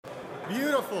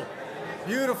Beautiful.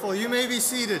 Beautiful. You may be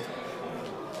seated.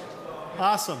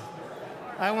 Awesome.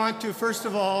 I want to, first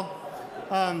of all,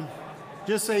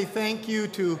 just say thank you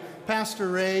to Pastor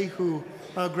Ray, who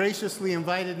graciously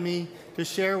invited me to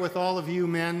share with all of you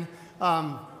men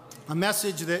a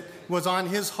message that was on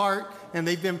his heart and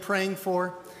they've been praying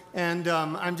for. And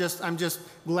I'm just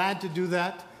glad to do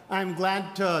that. I'm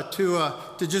glad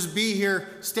to just be here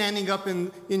standing up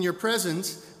in your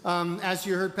presence. As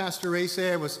you heard Pastor Ray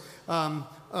say, I was,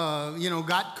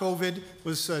 got COVID,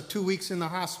 was 2 weeks in the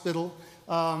hospital.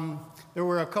 There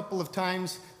were a couple of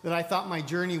times that I thought my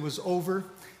journey was over,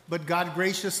 but God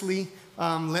graciously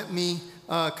let me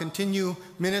continue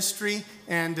ministry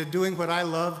and doing what I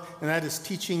love, and that is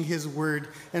teaching His Word.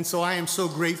 And so I am so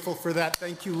grateful for that.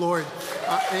 Thank you, Lord.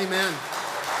 Amen.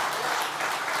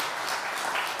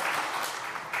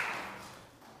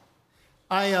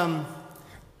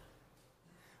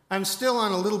 I'm still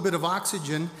on a little bit of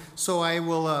oxygen, so I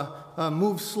will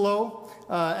move slow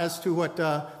as to what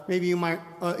maybe you might,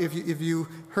 if you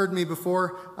heard me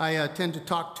before, I tend to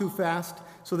talk too fast.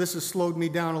 So this has slowed me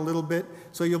down a little bit,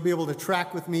 so you'll be able to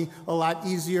track with me a lot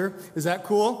easier. Is that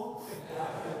cool? Yeah.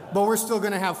 But we're still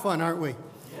going to have fun, aren't we?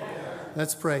 Yeah.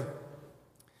 Let's pray.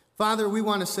 Father, we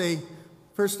want to say,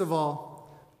 first of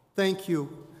all, thank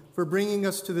you for bringing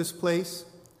us to this place.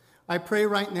 I pray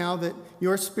right now that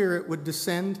your Spirit would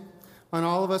descend on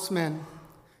all of us men,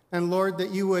 and Lord,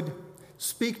 that you would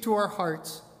speak to our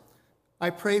hearts. I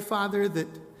pray, Father, that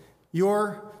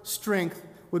your strength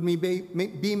would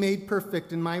be made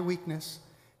perfect in my weakness,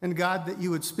 and God, that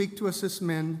you would speak to us as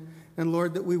men, and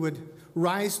Lord, that we would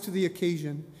rise to the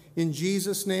occasion. In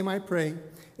Jesus' name I pray,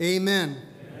 amen.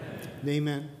 Amen.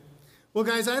 Amen. Well,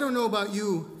 guys, I don't know about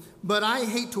you, but I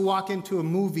hate to walk into a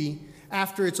movie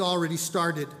after it's already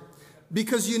started.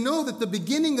 Because you know that the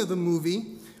beginning of the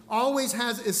movie always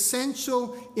has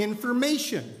essential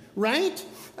information, right?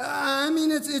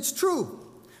 It's true.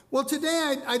 Well,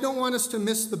 today I don't want us to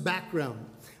miss the background.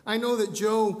 I know that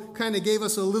Joe kind of gave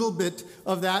us a little bit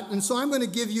of that, and so I'm going to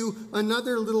give you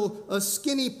another little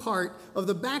skinny part of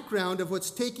the background of what's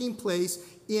taking place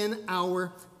in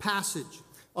our passage.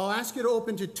 I'll ask you to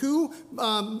open to two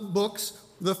books.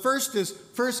 The first is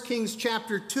 1 Kings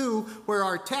chapter 2, where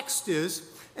our text is.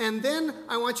 And then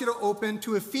I want you to open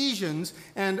to Ephesians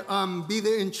and be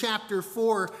there in chapter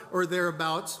 4 or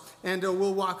thereabouts, and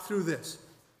we'll walk through this.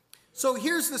 So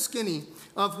here's the skinny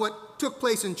of what took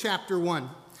place in chapter 1.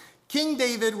 King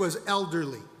David was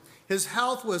elderly. His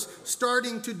health was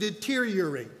starting to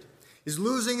deteriorate. He's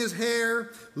losing his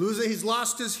hair, he's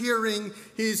lost his hearing,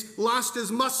 he's lost his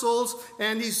muscles,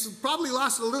 and he's probably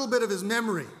lost a little bit of his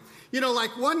memory. You know,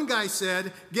 like one guy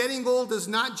said, getting old is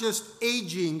not just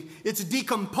aging, it's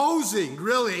decomposing,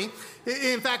 really.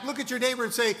 In fact, look at your neighbor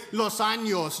and say, los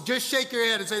años. Just shake your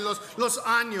head and say, los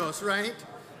años, right?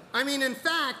 I mean, in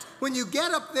fact, when you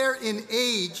get up there in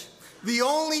age, the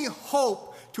only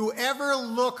hope to ever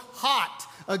look hot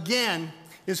again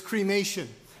is cremation.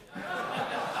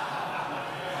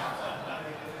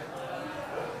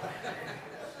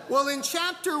 Well, in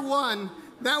chapter 1,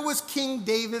 that was King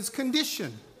David's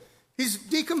condition. He's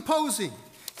decomposing.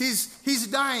 He's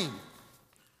dying.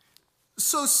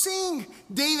 So seeing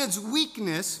David's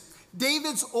weakness,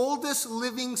 David's oldest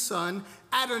living son,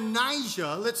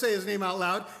 Adonijah, let's say his name out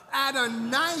loud,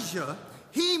 Adonijah,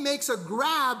 he makes a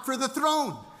grab for the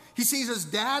throne. He sees his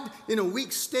dad in a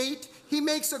weak state. He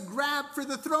makes a grab for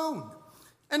the throne.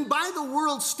 And by the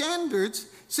world's standards,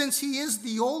 since he is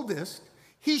the oldest,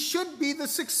 he should be the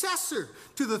successor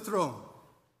to the throne.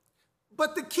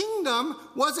 But the kingdom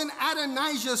wasn't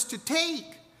Adonijah's to take,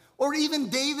 or even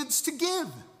David's to give.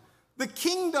 The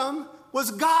kingdom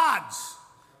was God's.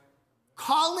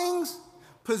 Callings,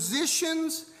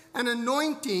 positions, and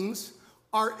anointings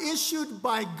are issued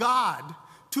by God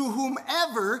to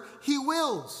whomever he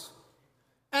wills.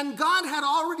 And God had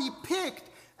already picked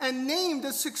and named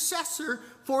a successor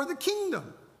for the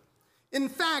kingdom. In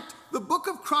fact, the book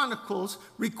of Chronicles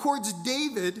records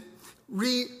David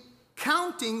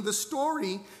recounting the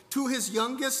story to his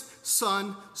youngest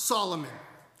son, Solomon.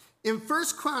 In 1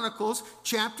 Chronicles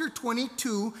chapter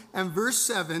 22 and verse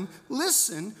 7,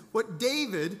 listen what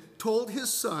David told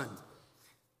his son.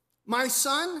 My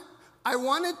son, I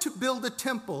wanted to build a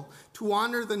temple to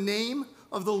honor the name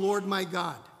of the Lord my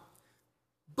God.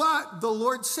 But the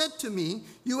Lord said to me,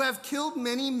 you have killed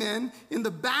many men in the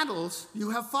battles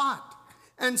you have fought.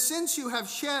 And since you have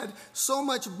shed so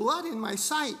much blood in my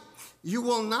sight, you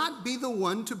will not be the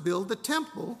one to build the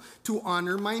temple to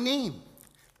honor my name.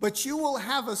 But you will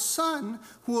have a son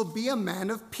who will be a man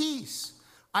of peace.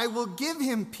 I will give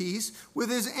him peace with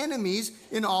his enemies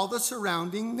in all the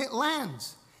surrounding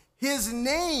lands. His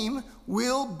name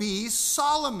will be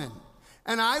Solomon,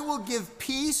 and I will give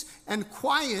peace and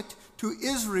quiet to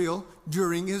Israel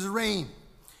during his reign.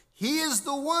 He is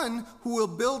the one who will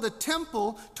build a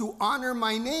temple to honor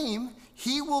my name.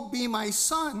 He will be my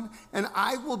son, and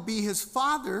I will be his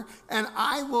father, and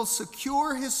I will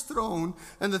secure his throne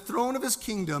and the throne of his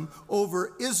kingdom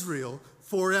over Israel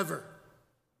forever.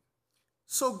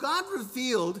 So God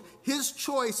revealed his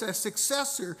choice as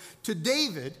successor to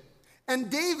David, and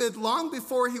David, long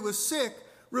before he was sick,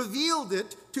 revealed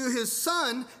it to his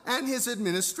son and his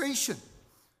administration.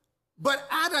 But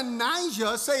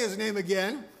Adonijah, say his name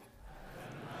again,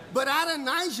 but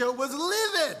Adonijah was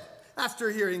livid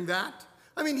after hearing that.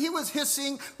 I mean, he was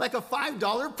hissing like a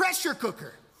 $5 pressure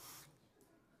cooker.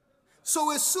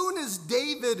 So as soon as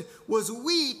David was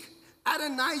weak,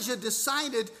 Adonijah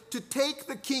decided to take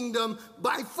the kingdom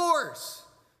by force.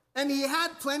 And he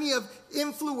had plenty of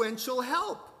influential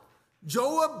help.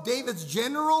 Joab, David's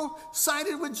general,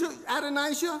 sided with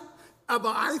Adonijah.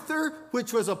 Abiathar,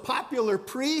 which was a popular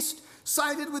priest,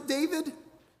 sided with David.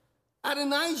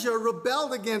 Adonijah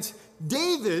rebelled against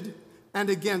David and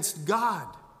against God.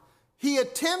 He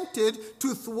attempted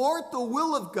to thwart the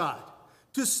will of God,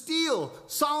 to steal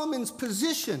Solomon's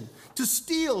position, to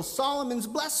steal Solomon's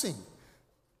blessing.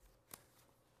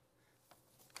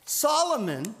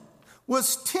 Solomon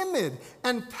was timid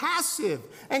and passive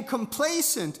and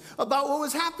complacent about what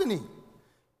was happening.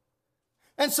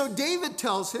 And so David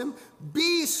tells him,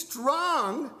 be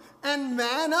strong and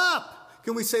man up.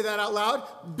 Can we say that out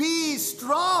loud? Be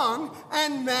strong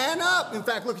and man up. In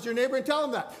fact, look at your neighbor and tell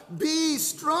him that. Be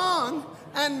strong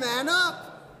and man up.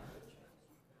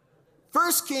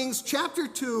 1 Kings chapter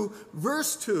 2,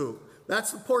 verse 2.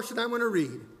 That's the portion I'm going to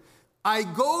read. I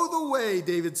go the way,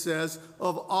 David says,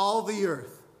 of all the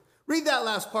earth. Read that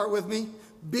last part with me.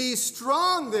 Be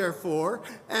strong, therefore,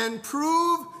 and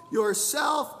prove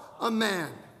yourself a man.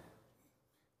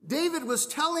 David was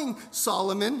telling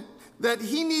Solomon that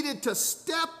he needed to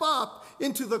step up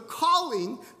into the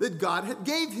calling that God had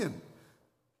gave him,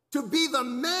 to be the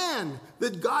man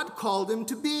that God called him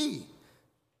to be.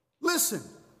 Listen,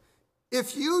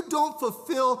 if you don't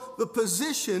fulfill the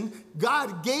position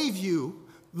God gave you,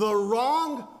 the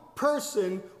wrong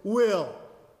person will.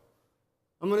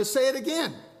 I'm going to say it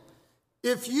again.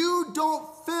 If you don't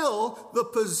fill the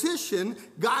position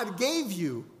God gave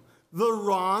you, the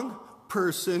wrong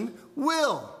person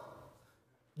will.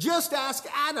 Just ask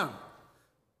Adam.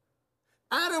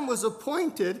 Adam was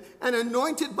appointed and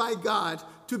anointed by God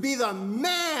to be the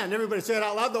man. Everybody say it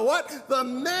out loud. The what? The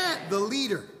man, the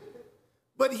leader.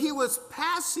 But he was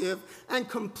passive and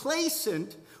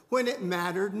complacent when it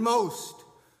mattered most.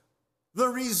 The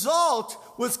result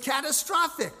was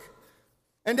catastrophic.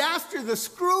 And after the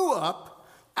screw up,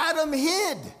 Adam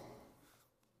hid.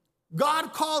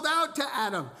 God called out to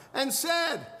Adam and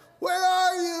said, where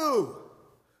are you?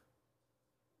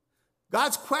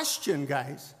 God's question,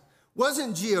 guys,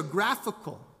 wasn't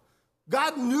geographical.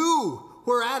 God knew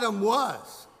where Adam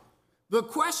was. The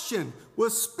question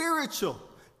was spiritual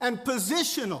and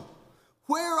positional.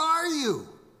 Where are you?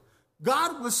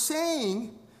 God was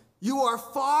saying, you are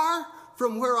far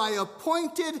from where I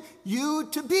appointed you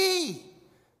to be.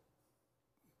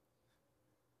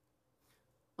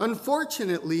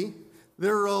 Unfortunately,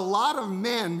 there are a lot of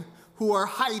men who are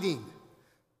hiding,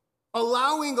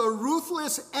 allowing a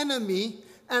ruthless enemy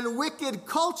and wicked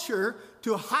culture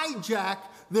to hijack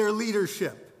their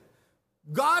leadership.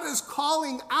 God is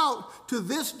calling out to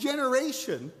this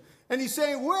generation, and he's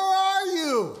saying, where are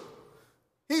you?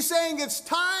 He's saying it's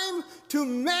time to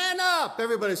man up.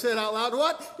 Everybody say it out loud.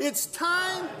 What? It's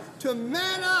time to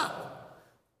man up.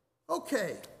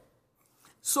 Okay.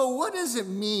 So what does it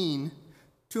mean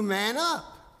to man up?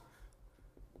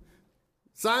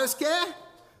 ¿Sabes qué?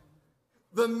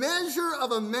 The measure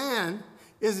of a man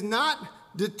is not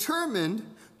determined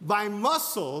by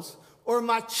muscles or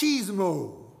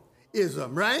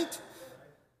machismo-ism, right?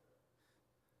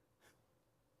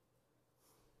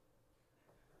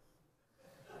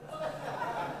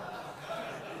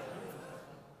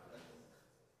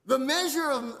 The measure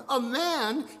of a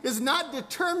man is not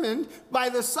determined by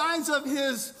the size of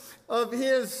his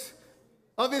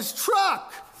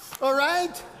truck, all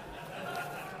right?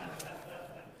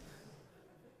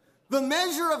 The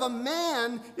measure of a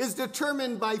man is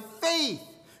determined by faith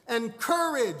and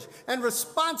courage and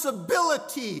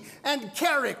responsibility and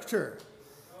character.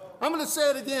 I'm going to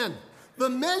say it again. The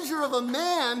measure of a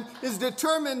man is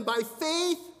determined by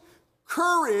faith,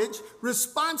 courage,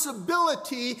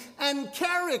 responsibility, and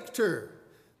character.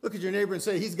 Look at your neighbor and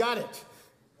say, he's got it.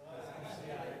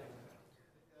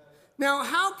 Now,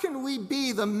 how can we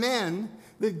be the men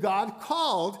that God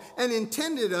called and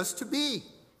intended us to be.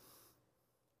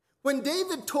 When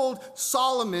David told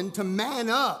Solomon to man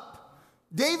up,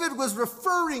 David was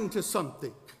referring to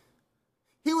something.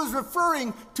 He was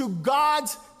referring to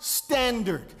God's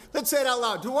standard. Let's say it out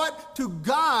loud. To what? To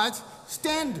God's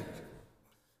standard.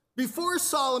 Before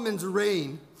Solomon's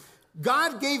reign,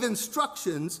 God gave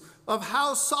instructions of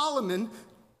how Solomon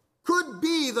could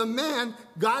be the man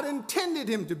God intended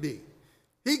him to be.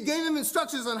 He gave him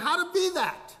instructions on how to be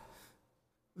that.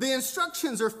 The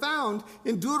instructions are found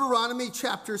in Deuteronomy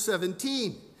chapter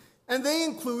 17, and they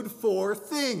include 4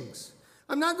 things.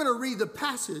 I'm not going to read the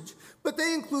passage, but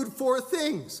they include 4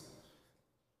 things.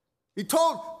 He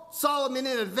told Solomon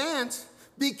in advance,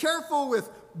 be careful with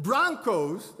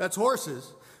broncos, that's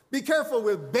horses, be careful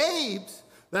with babes,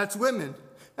 that's women,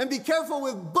 and be careful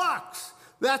with bucks,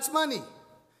 that's money.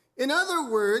 In other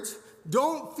words,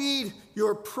 don't feed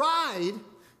your pride,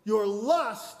 your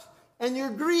lust, and your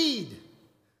greed.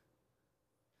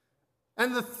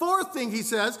 And the 4th thing he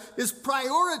says is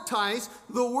prioritize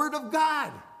the Word of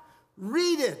God.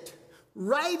 Read it,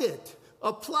 write it,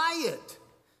 apply it.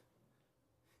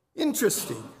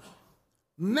 Interesting.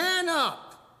 Man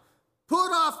up,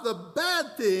 put off the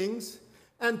bad things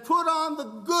and put on the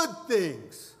good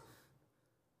things.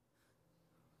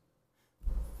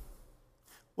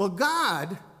 Well,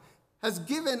 God has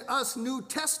given us New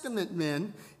Testament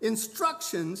men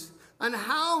instructions on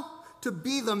how to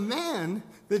be the man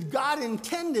that God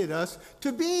intended us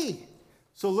to be.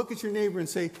 So look at your neighbor and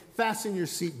say, fasten your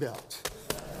seatbelt.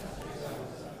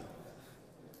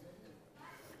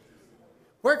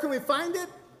 Where can we find it?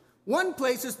 One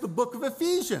place is the book of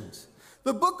Ephesians.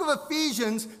 The book of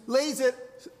Ephesians lays it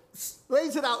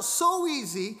out so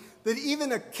easy that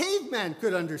even a caveman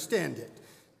could understand it.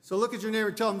 So look at your neighbor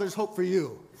and tell him there's hope for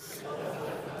you.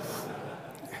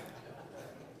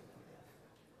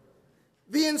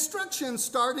 The instructions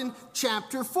start in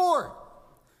chapter 4.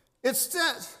 It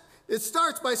starts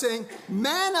by saying,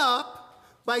 man up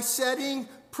by setting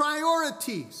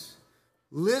priorities.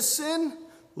 Listen,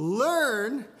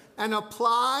 learn, and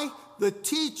apply the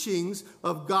teachings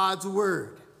of God's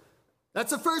word.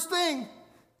 That's the first thing.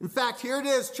 In fact, here it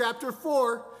is, chapter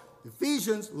 4,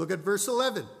 Ephesians, look at verse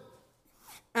 11.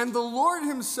 And the Lord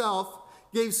himself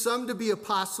gave some to be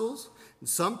apostles, and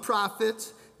some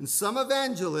prophets, and some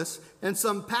evangelists, and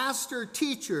some pastor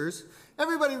teachers.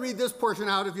 Everybody read this portion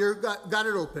out if you've got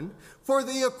it open. For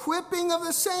the equipping of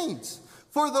the saints,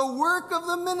 for the work of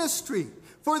the ministry,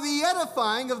 for the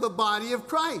edifying of the body of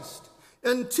Christ,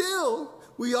 until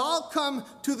we all come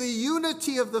to the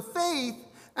unity of the faith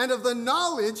and of the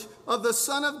knowledge of the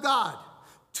Son of God,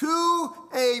 to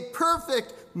a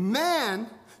perfect man,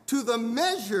 to the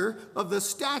measure of the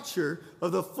stature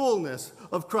of the fullness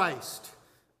of Christ.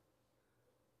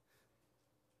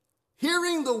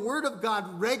 Hearing the word of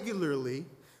God regularly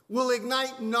will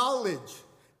ignite knowledge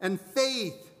and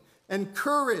faith and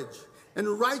courage and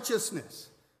righteousness.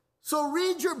 So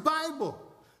read your Bible,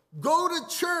 go to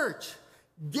church,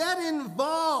 get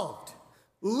involved,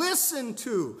 listen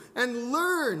to and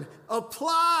learn,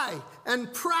 apply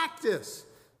and practice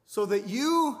so that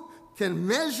you can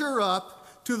measure up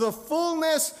to the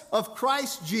fullness of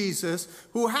Christ Jesus,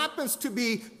 who happens to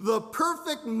be the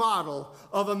perfect model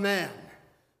of a man.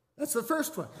 That's the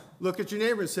first one. Look at your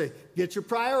neighbor and say, get your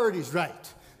priorities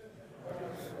right.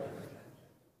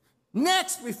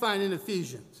 Next, we find in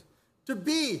Ephesians, to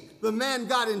be the man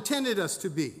God intended us to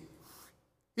be.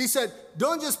 He said,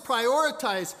 don't just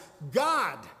prioritize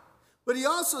God, but he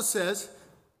also says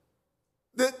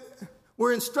that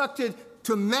we're instructed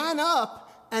to man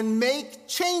up and make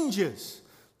changes.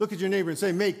 Look at your neighbor and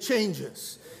say, make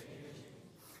changes.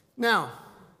 Now,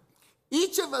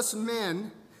 each of us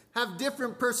men have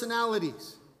different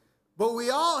personalities, but we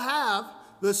all have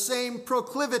the same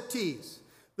proclivities,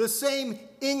 the same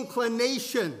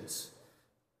inclinations.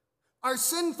 Our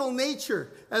sinful nature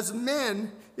as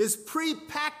men is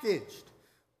prepackaged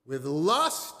with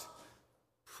lust,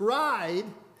 pride,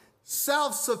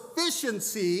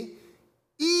 self-sufficiency,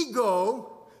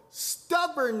 ego,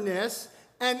 stubbornness,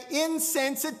 and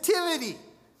insensitivity.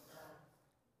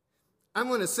 I'm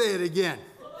going to say it again.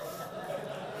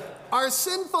 Our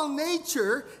sinful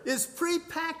nature is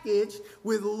prepackaged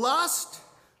with lust,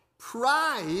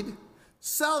 pride,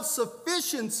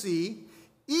 self-sufficiency,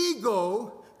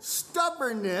 ego,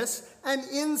 stubbornness, and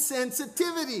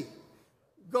insensitivity.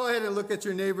 Go ahead and look at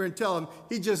your neighbor and tell him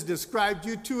he just described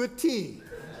you to a T.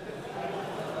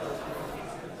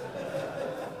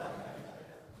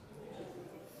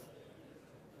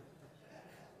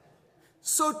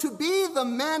 So to be the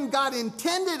man God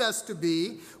intended us to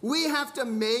be, we have to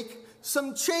make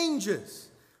some changes.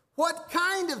 What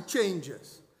kind of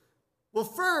changes? Well,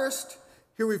 first,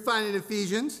 here we find in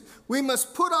Ephesians, we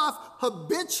must put off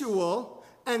habitual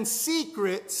and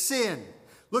secret sin.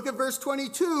 Look at verse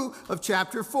 22 of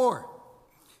chapter 4.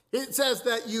 It says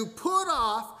that you put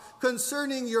off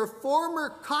concerning your former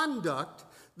conduct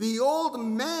the old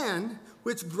man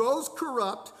which grows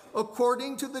corrupt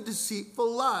according to the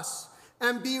deceitful lusts,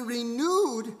 and be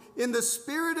renewed in the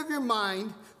spirit of your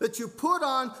mind, that you put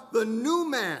on the new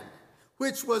man,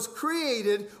 which was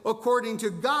created according to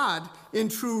God in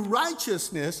true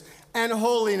righteousness and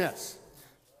holiness.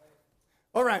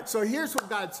 All right, so here's what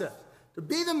God said. To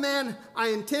be the man I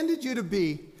intended you to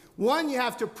be, one, you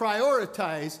have to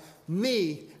prioritize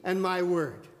me and my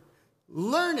word.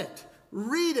 Learn it,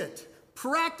 read it,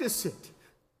 practice it.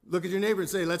 Look at your neighbor and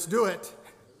say, let's do it.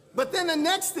 But then the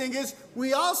next thing is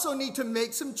we also need to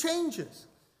make some changes.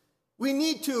 We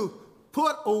need to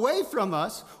put away from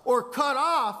us or cut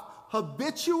off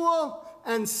habitual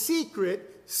and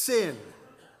secret sin.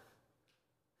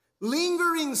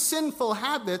 Lingering sinful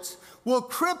habits will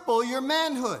cripple your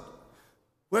manhood.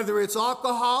 Whether it's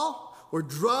alcohol or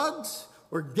drugs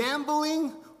or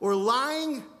gambling or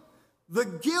lying, the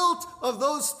guilt of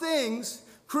those things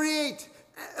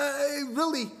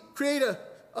really create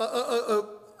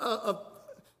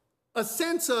a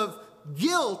sense of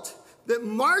guilt that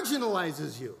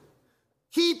marginalizes you,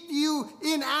 keep you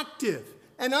inactive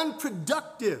and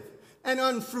unproductive and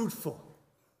unfruitful.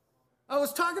 I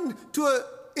was talking to an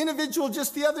individual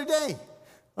just the other day,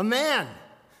 a man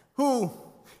who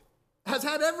has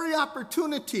had every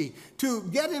opportunity to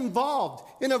get involved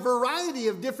in a variety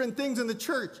of different things in the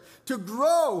church, to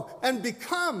grow and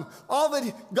become all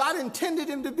that God intended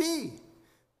him to be.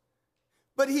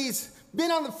 But he's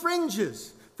been on the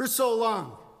fringes for so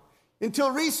long,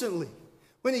 until recently,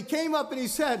 when he came up and he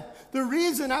said, the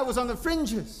reason I was on the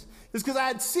fringes is because I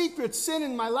had secret sin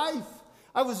in my life.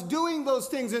 I was doing those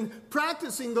things and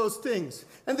practicing those things,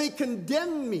 and they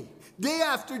condemned me day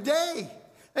after day.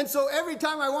 And so every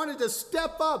time I wanted to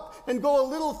step up and go a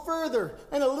little further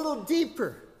and a little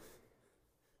deeper,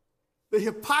 the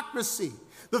hypocrisy,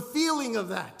 the feeling of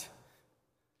that,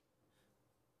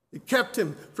 it kept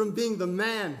him from being the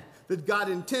man that God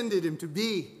intended him to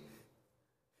be.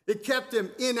 It kept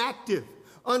him inactive,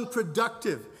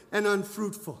 unproductive, and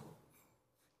unfruitful.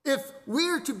 If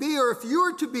we're to be, or if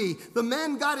you're to be, the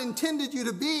man God intended you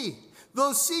to be,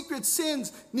 those secret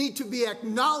sins need to be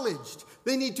acknowledged,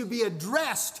 they need to be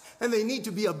addressed, and they need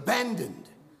to be abandoned.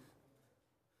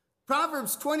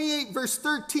 Proverbs 28 verse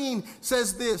 13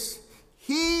 says this,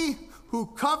 he who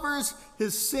covers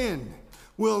his sin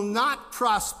will not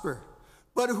prosper,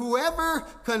 but whoever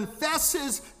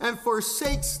confesses and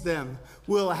forsakes them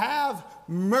will have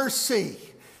mercy.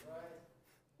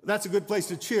 That's a good place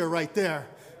to cheer right there,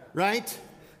 right?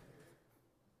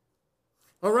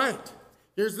 All right,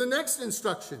 here's the next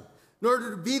instruction. In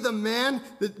order to be the man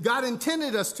that God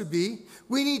intended us to be,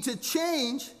 we need to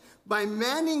change by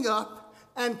manning up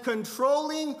and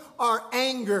controlling our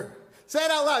anger. Say it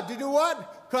out loud. To do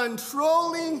what?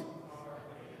 Controlling.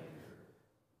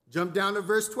 Jump down to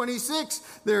verse 26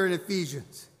 there in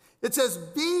Ephesians. It says,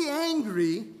 be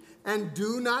angry and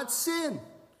do not sin.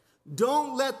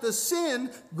 Don't let the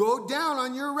sin go down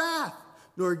on your wrath,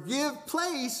 nor give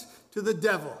place to the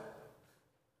devil.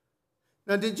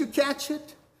 Now, did you catch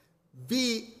it?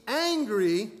 Be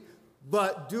angry,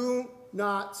 but do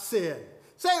not sin.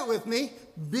 Say it with me.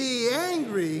 Be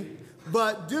angry,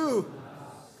 but do.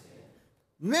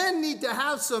 Men need to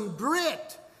have some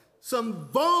grit, some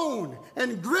bone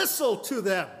and gristle to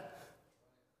them.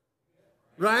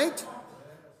 Right?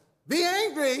 Be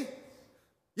angry.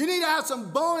 You need to have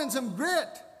some bone and some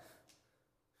grit.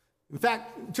 In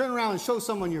fact, turn around and show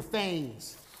someone your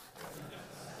fangs.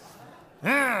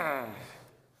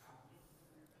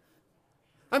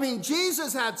 I mean,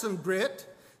 Jesus had some grit.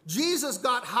 Jesus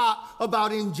got hot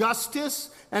about injustice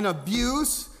and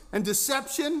abuse and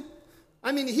deception.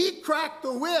 I mean, he cracked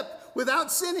the whip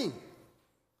without sinning.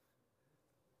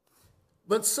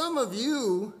 But some of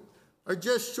you are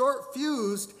just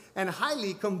short-fused and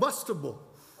highly combustible.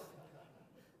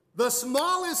 The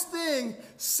smallest thing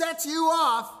sets you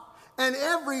off, and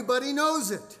everybody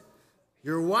knows it.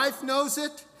 Your wife knows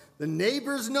it. The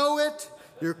neighbors know it.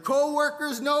 Your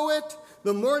co-workers know it.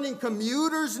 The morning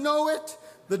commuters know it.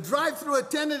 The drive-thru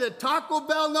attendant at Taco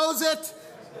Bell knows it.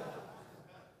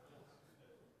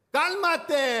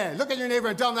 Cálmate. Look at your neighbor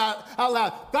and tell them out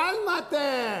loud.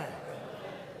 Cálmate.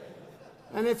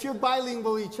 And if you're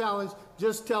bilingually challenged,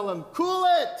 just tell them, cool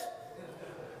it.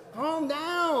 Calm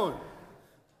down.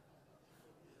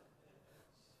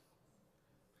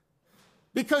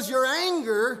 Because your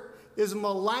anger is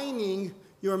maligning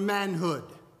your manhood.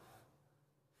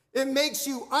 It makes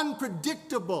you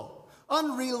unpredictable,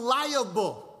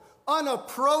 unreliable,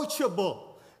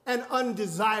 unapproachable, and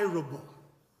undesirable.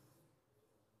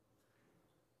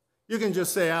 You can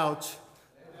just say, ouch.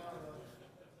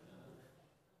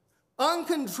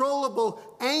 Uncontrollable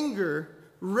anger,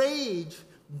 rage,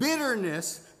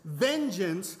 bitterness,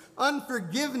 vengeance,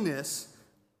 unforgiveness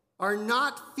are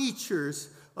not features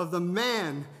of the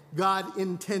man God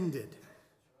intended.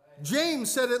 James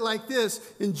said it like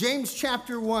this in James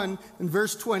chapter 1 and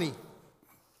verse 20.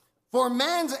 For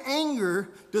man's anger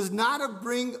does not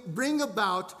bring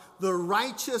about the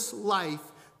righteous life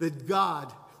that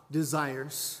God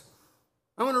desires.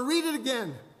 I want to read it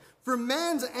again. For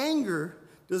man's anger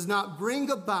does not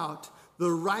bring about the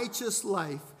righteous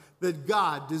life that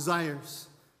God desires.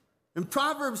 And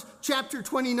Proverbs chapter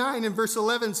 29 and verse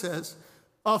 11 says,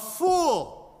 a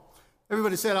fool,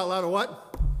 everybody say it out loud, a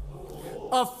what?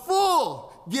 A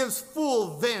fool gives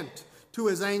full vent to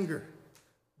his anger.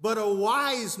 But a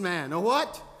wise man, a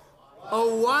what?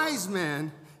 A wise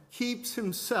man keeps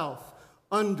himself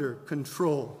under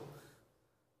control.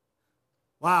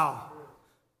 Wow.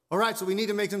 All right, so we need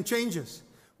to make some changes.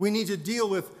 We need to deal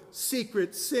with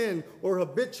secret sin or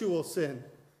habitual sin.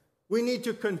 We need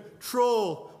to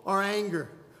control our anger.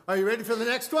 Are you ready for the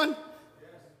next one?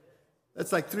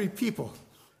 That's like 3 people,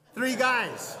 3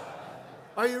 guys.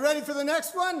 Are you ready for the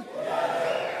next one?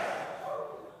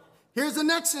 Here's the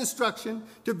next instruction.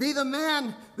 To be the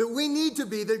man that we need to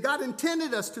be, that God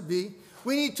intended us to be,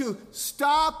 we need to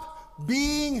stop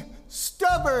being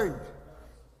stubborn.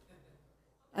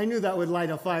 I knew that would light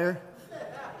a fire.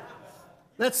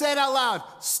 Let's say it out loud.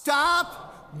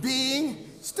 Stop being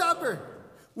stubborn.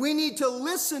 We need to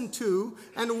listen to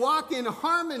and walk in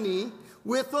harmony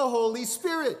with the Holy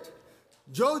Spirit.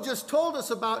 Joe just told us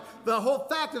about the whole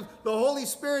fact of the Holy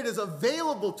Spirit is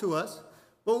available to us,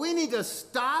 but we need to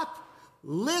stop,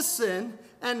 listen,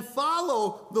 and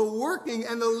follow the working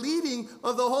and the leading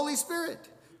of the Holy Spirit.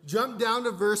 Jump down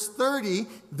to verse 30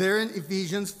 there in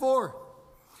Ephesians 4.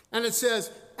 And it says,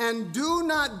 and do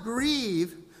not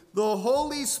grieve the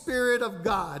Holy Spirit of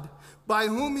God, by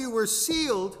whom you were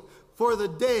sealed for the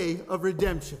day of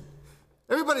redemption.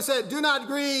 Everybody said, do not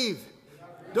grieve.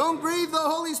 Don't grieve the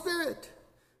Holy Spirit.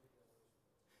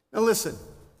 Now listen,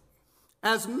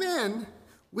 as men,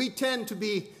 we tend to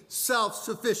be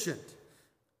self-sufficient.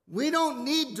 We don't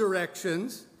need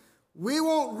directions. We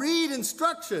won't read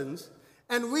instructions,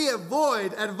 and we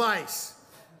avoid advice.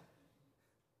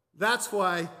 That's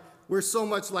why we're so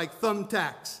much like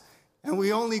thumbtacks, and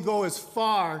we only go as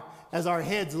far as our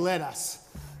heads let us.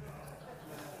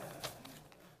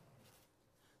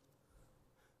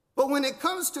 But when it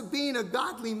comes to being a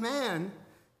godly man,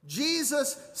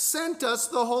 Jesus sent us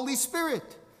the Holy Spirit.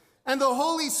 And the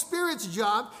Holy Spirit's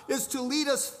job is to lead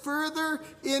us further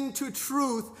into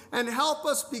truth and help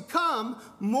us become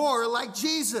more like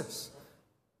Jesus.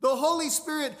 The Holy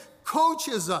Spirit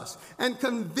coaches us and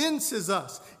convinces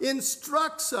us,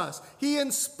 instructs us. He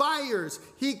inspires,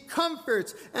 he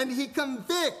comforts, and he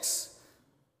convicts.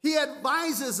 He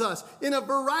advises us in a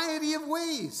variety of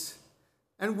ways.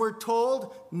 And we're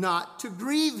told not to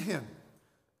grieve him.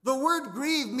 The word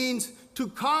grieve means to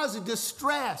cause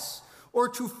distress or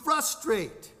to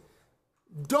frustrate.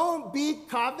 Don't be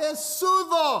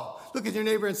cabezudo. Look at your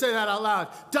neighbor and say that out loud.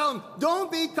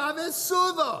 Don't be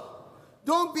cabezudo.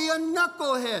 Don't be a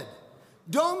knucklehead.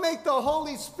 Don't make the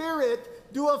Holy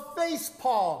Spirit do a face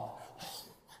palm.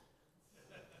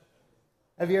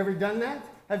 Have you ever done that?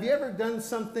 Have you ever done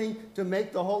something to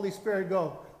make the Holy Spirit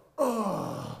go,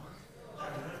 oh?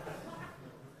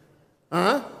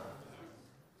 Huh?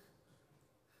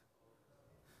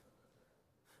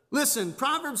 Listen,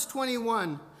 Proverbs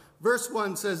 21, verse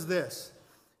 1 says this.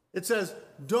 It says,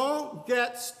 don't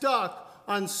get stuck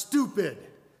on stupid.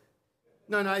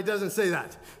 No, it doesn't say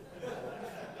that.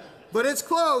 But it's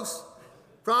close.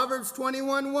 Proverbs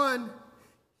 21:1.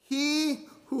 He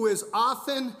who is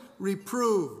often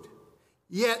reproved,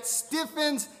 yet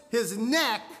stiffens his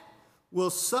neck, will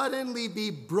suddenly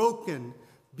be broken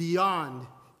beyond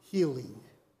healing.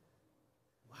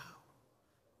 Wow.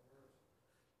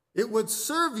 It would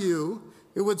serve you,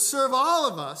 it would serve all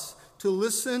of us to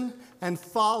listen and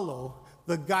follow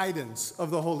the guidance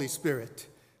of the Holy Spirit.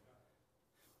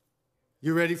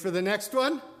 You ready for the next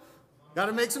one? Got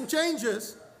to make some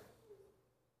changes.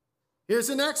 Here's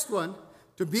the next one.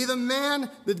 To be the man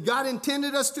that God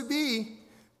intended us to be,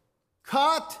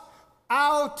 cut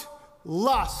out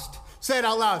lust. Say it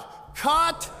out loud.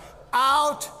 Cut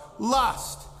out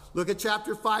lust. Look at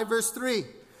chapter 5, verse 3.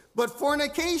 But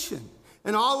fornication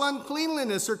and all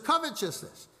uncleanliness or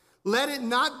covetousness, Let it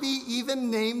not be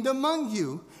even named among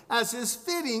you, as is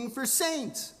fitting for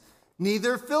saints.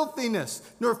 Neither filthiness,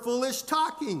 nor foolish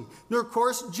talking, nor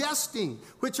coarse jesting,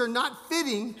 which are not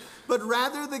fitting, but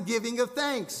rather the giving of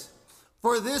thanks.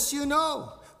 For this you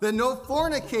know, that no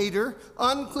fornicator,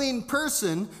 unclean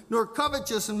person, nor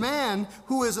covetous man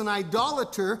who is an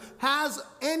idolater has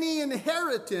any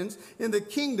inheritance in the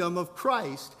kingdom of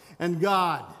Christ and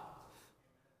God.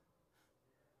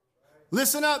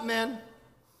 Listen up, men.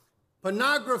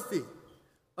 Pornography,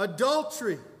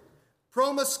 adultery,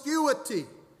 promiscuity,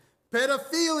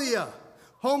 pedophilia,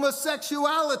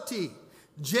 homosexuality,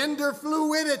 gender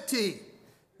fluidity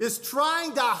is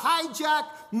trying to hijack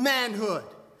manhood,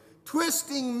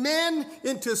 twisting men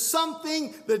into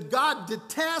something that God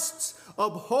detests,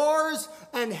 abhors,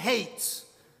 and hates.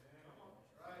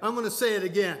 I'm going to say it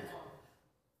again.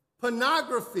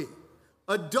 Pornography,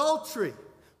 adultery,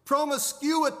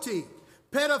 promiscuity,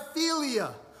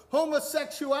 pedophilia,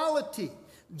 homosexuality,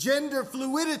 gender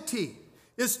fluidity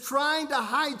is trying to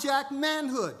hijack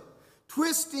manhood,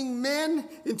 twisting men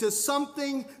into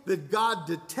something that God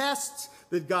detests,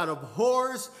 that God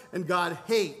abhors, and God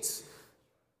hates.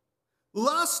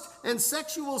 Lust and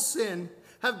sexual sin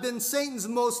have been Satan's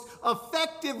most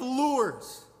effective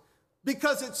lures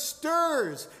because it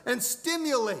stirs and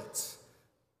stimulates.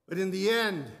 But in the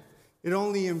end, it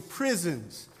only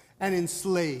imprisons and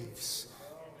enslaves.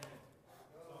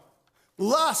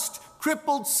 Lust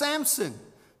crippled Samson,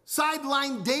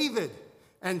 sidelined David,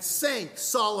 and sank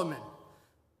Solomon.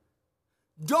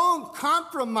 Don't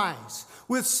compromise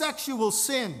with sexual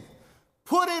sin.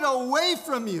 Put it away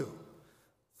from you.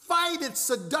 Fight its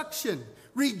seduction.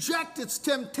 Reject its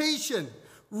temptation.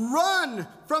 Run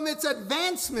from its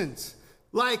advancements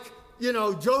like,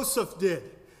 Joseph did.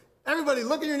 Everybody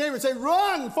look at your neighbor and say,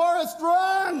 "Run, Forrest,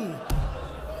 run!"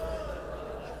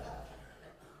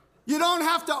 You don't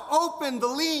have to open the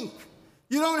link.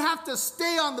 You don't have to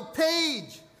stay on the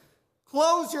page.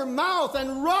 Close your mouth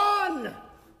and run.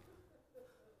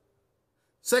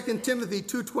 2 Timothy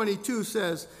 2:22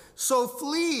 says, "So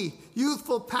flee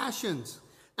youthful passions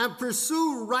and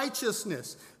pursue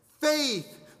righteousness, faith,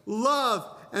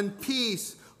 love, and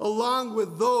peace, along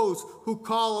with those who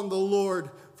call on the Lord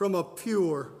from a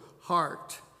pure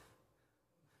heart."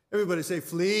 Everybody say,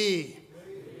 flee.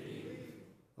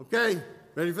 Okay,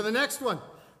 ready for the next one?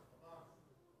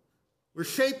 We're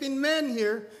shaping men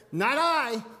here, not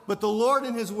I, but the Lord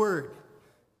and his word.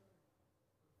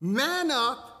 Man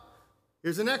up.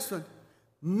 Here's the next one.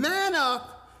 Man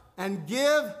up and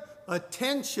give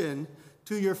attention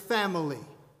to your family.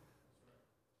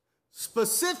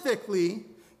 Specifically,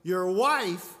 your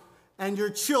wife and your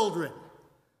children.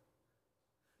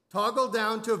 Toggle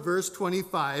down to verse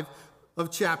 25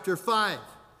 of chapter 5.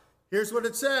 Here's what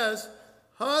it says.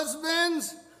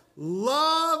 Husbands,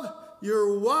 love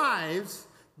your wives,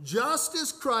 just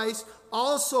as Christ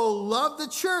also loved the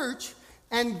church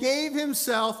and gave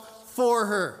himself for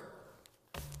her.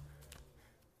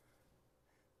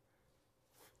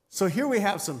 So here we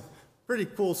have some pretty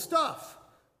cool stuff.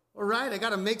 All right, I got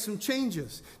to make some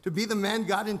changes to be the man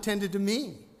God intended to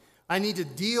me. I need to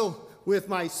deal with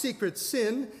my secret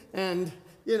sin and,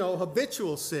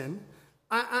 habitual sin.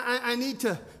 I need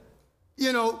to,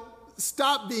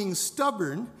 stop being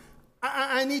stubborn.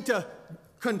 I need to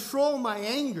control my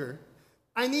anger.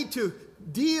 I need to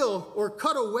deal or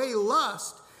cut away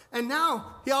lust. And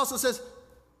now he also says,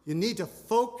 you need to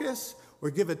focus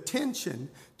or give attention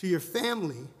to your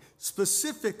family,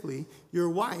 specifically your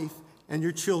wife and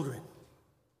your children.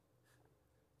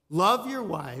 Love your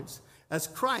wives as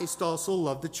Christ also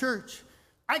loved the church.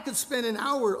 I could spend an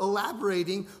hour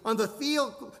elaborating on the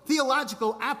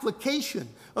theological application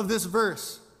of this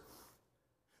verse.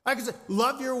 I could say,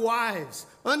 love your wives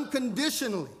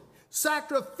unconditionally,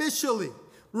 sacrificially,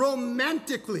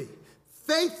 romantically,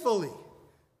 faithfully.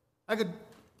 I could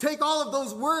take all of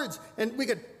those words and we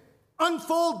could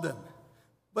unfold them.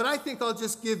 But I think I'll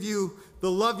just give you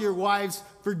the love your wives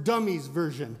for dummies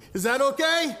version. Is that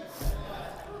okay?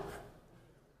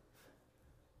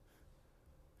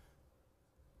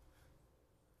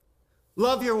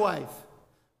 Love your wife.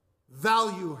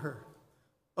 Value her.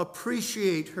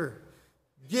 Appreciate her.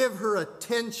 Give her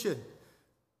attention.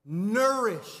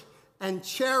 Nourish and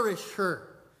cherish her.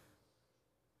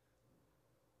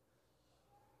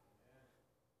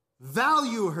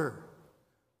 Value her.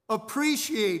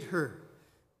 Appreciate her.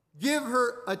 Give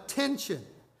her attention.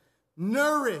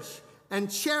 Nourish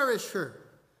and cherish her.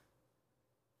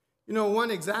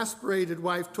 One exasperated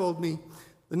wife told me,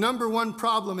 the number one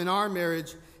problem in our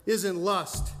marriage isn't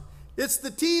lust. It's the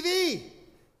TV.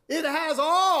 It has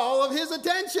all of his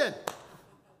attention.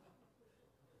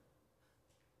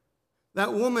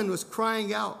 That woman was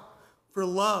crying out for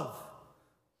love,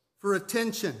 for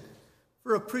attention,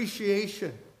 for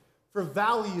appreciation, for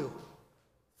value,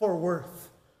 for worth.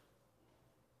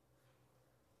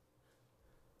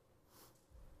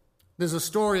 There's a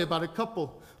story about a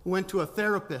couple who went to a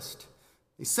therapist.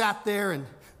 They sat there and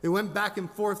they went back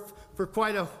and forth for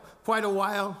quite a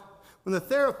while. When the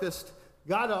therapist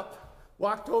got up,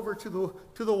 walked over to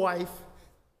the wife,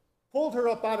 pulled her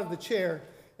up out of the chair,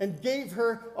 and gave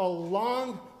her a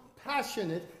long,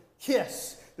 passionate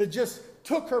kiss that just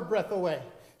took her breath away.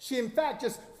 She, in fact,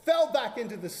 just fell back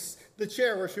into the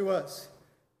chair where she was.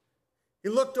 He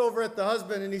looked over at the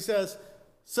husband and he says,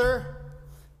 "Sir,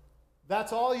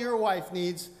 that's all your wife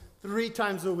needs 3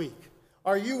 times a week.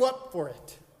 Are you up for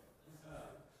it?"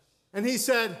 And he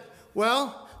said,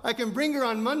 "Well, I can bring her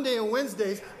on Monday and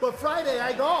Wednesdays, but Friday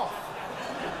I golf."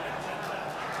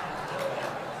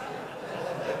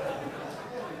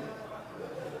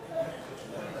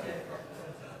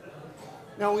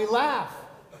 Now we laugh,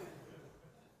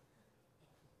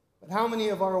 but how many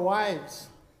of our wives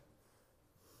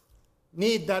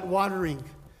need that watering,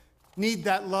 need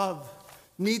that love,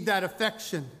 need that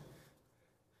affection?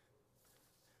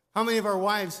 How many of our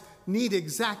wives need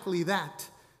exactly that?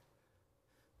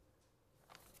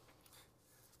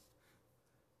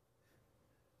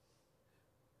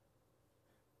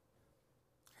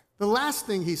 The last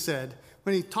thing he said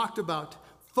when he talked about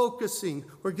focusing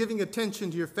or giving attention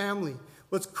to your family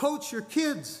was coach your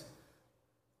kids.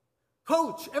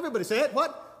 Coach. Everybody say it.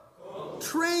 What? Coach.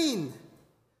 Train.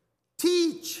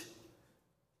 Teach.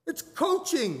 It's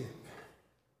coaching.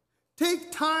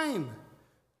 Take time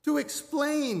to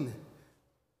explain.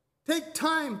 Take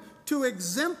time to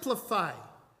exemplify.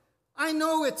 I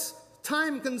know it's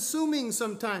time-consuming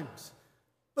sometimes,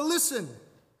 but listen,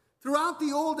 throughout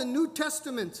the Old and New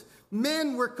Testaments,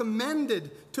 men were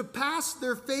commanded to pass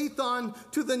their faith on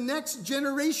to the next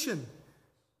generation.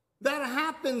 That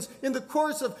happens in the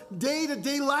course of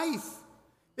day-to-day life.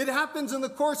 It happens in the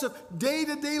course of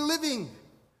day-to-day living.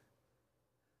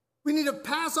 We need to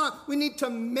pass on. We need to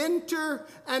mentor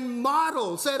and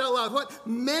model. Say it out loud. What?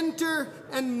 Mentor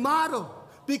and model.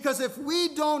 Because if we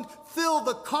don't fill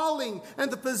the calling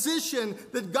and the position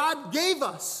that God gave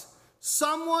us,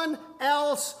 someone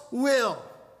else will.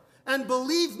 And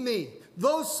believe me,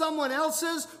 those someone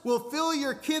else's will fill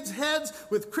your kids' heads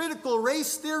with critical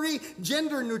race theory,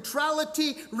 gender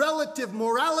neutrality, relative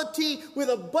morality, with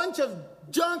a bunch of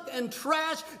junk and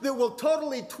trash that will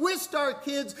totally twist our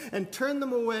kids and turn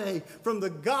them away from the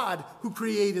God who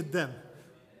created them.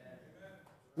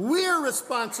 We're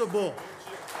responsible.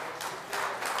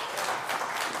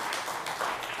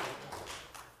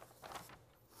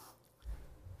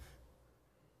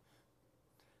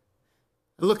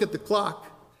 I look at the clock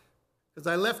because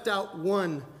I left out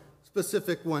one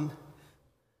specific one.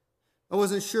 I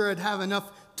wasn't sure I'd have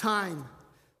enough time,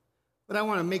 but I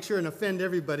want to make sure and offend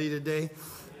everybody today.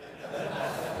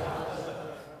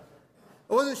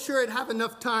 I wasn't sure I'd have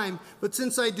enough time, but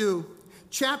since I do,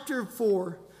 chapter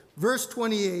 4, verse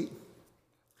 28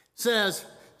 says,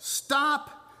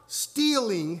 "Stop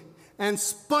stealing and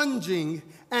sponging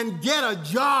and get a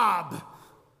job."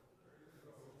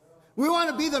 We want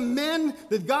to be the men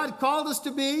that God called us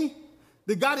to be,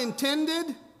 that God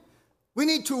intended. We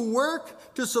need to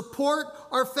work to support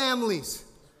our families.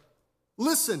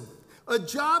 Listen, a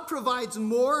job provides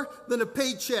more than a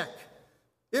paycheck.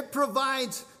 It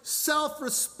provides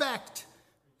self-respect,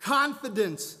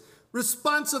 confidence,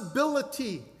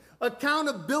 responsibility,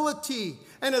 accountability,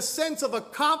 and a sense of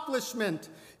accomplishment.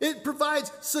 It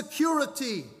provides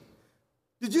security.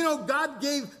 Did you know God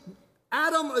gave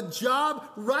Adam a job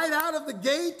right out of the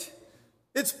gate?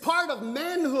 It's part of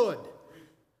manhood.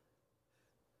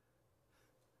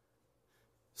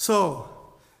 So,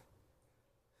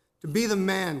 to be the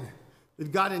man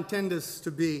that God intended us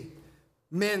to be,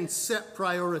 men set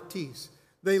priorities.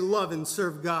 They love and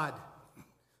serve God.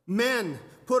 Men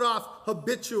put off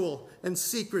habitual and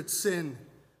secret sin.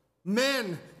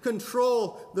 Men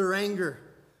control their anger.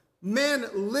 Men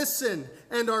listen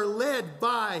and are led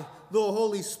by the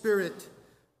Holy Spirit.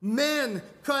 Men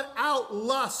cut out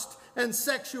lust and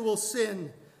sexual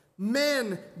sin.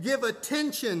 Men give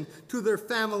attention to their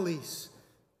families.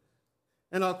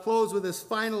 And I'll close with this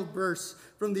final verse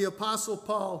from the Apostle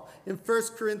Paul in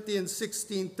 1 Corinthians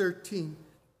 16:13.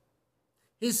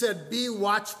 He said, "Be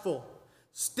watchful,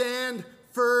 stand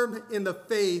firm in the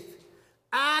faith,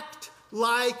 act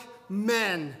like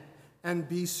men, and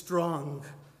be strong."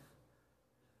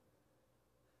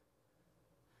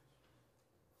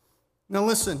 Now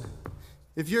listen,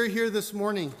 if you're here this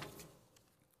morning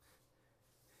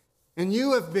and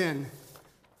you have been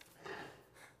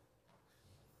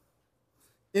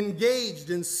engaged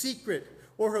in secret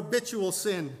or habitual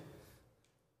sin.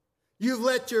 You've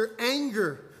let your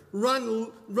anger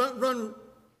run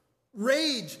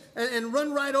rage and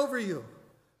run right over you.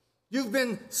 You've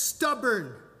been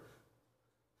stubborn.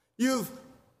 You've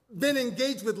been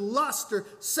engaged with lust or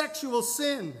sexual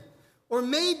sin. Or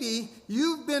maybe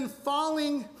you've been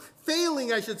failing,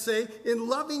 in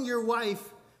loving your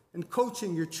wife and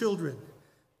coaching your children.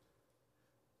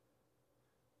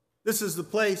 This is the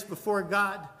place before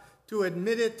God to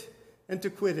admit it and to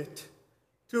quit it,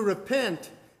 to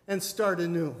repent and start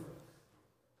anew.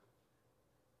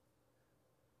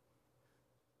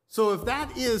 So if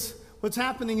that is what's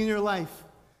happening in your life,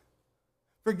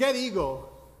 forget ego.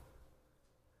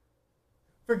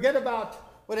 Forget about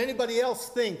what anybody else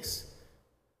thinks.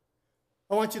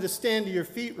 I want you to stand to your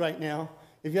feet right now.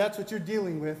 If that's what you're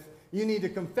dealing with, you need to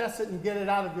confess it and get it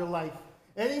out of your life.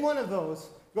 Any one of those,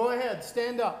 go ahead,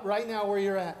 stand up right now where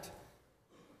you're at.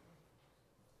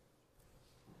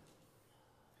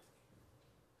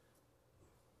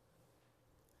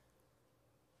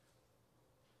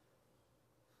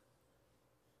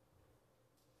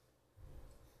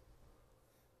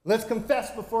 Let's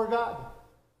confess before God.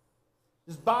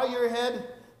 Just bow your head.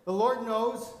 The Lord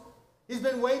knows. He's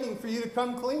been waiting for you to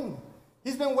come clean.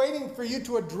 He's been waiting for you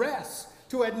to address,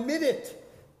 to admit it,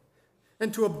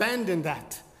 and to abandon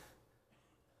that.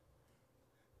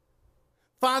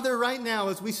 Father, right now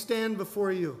as we stand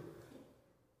before you,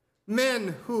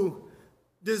 men who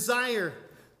desire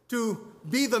to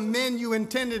be the men you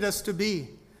intended us to be,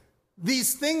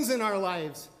 these things in our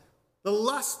lives, the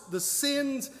lust, the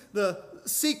sins, the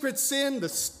secret sin, the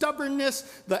stubbornness,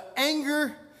 the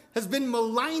anger has been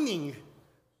maligning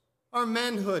our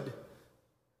manhood.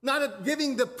 Not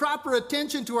giving the proper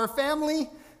attention to our family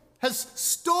has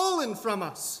stolen from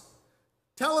us.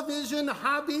 Television,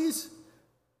 hobbies.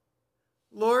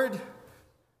 Lord,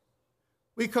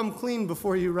 we come clean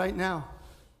before you right now.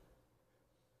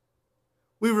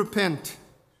 We repent.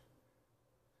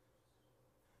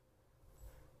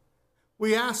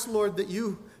 We ask, Lord, that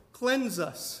you cleanse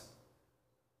us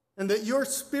and that your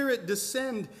Spirit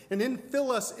descend and infill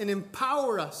us and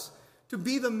empower us to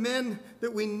be the men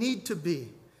that we need to be,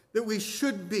 that we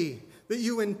should be, that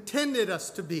you intended us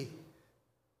to be.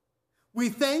 We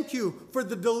thank you for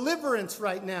the deliverance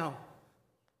right now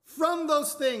from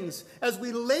those things as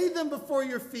we lay them before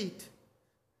your feet.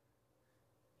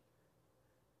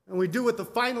 And we do what the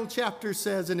final chapter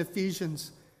says in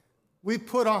Ephesians. We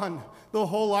put on the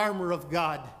whole armor of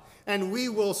God, and we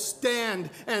will stand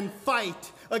and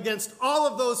fight against all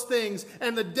of those things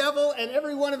and the devil and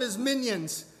every one of his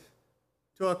minions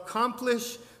to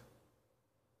accomplish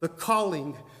the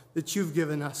calling that you've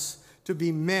given us to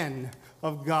be men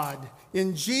of God.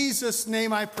 In Jesus'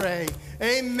 name I pray.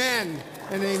 Amen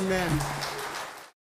and amen.